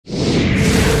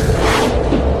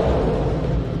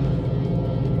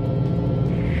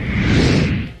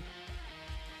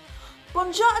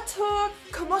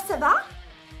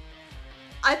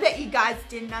I bet you guys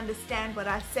didn't understand what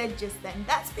I said just then.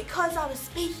 That's because I was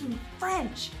speaking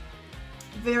French.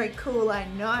 Very cool, I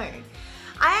know.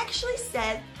 I actually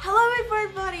said, hello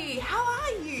everybody, how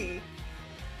are you?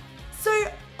 So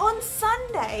on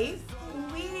Sunday,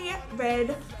 we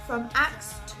read from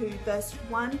Acts 2 verse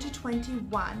 1 to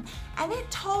 21, and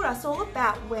it told us all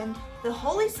about when the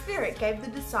Holy Spirit gave the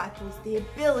disciples the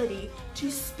ability to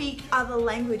speak other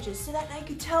languages so that they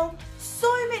could tell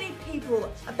so many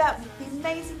people about the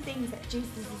amazing things that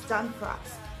Jesus has done for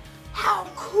us. How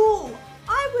cool!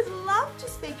 I would love to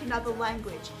speak another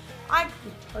language. I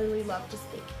would totally love to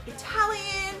speak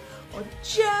Italian or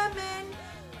German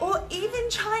or even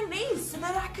Chinese so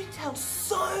that I could tell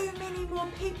so many more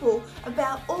people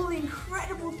about all the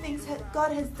incredible things that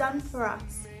God has done for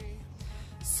us.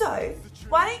 So,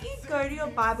 why don't you go to your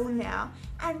Bible now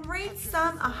and read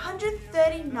Psalm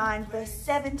 139 verse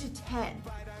 7 to 10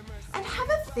 and have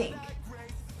a think.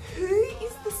 Who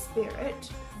is the Spirit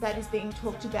that is being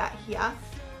talked about here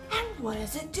and what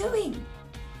is it doing?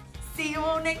 See you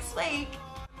all next week.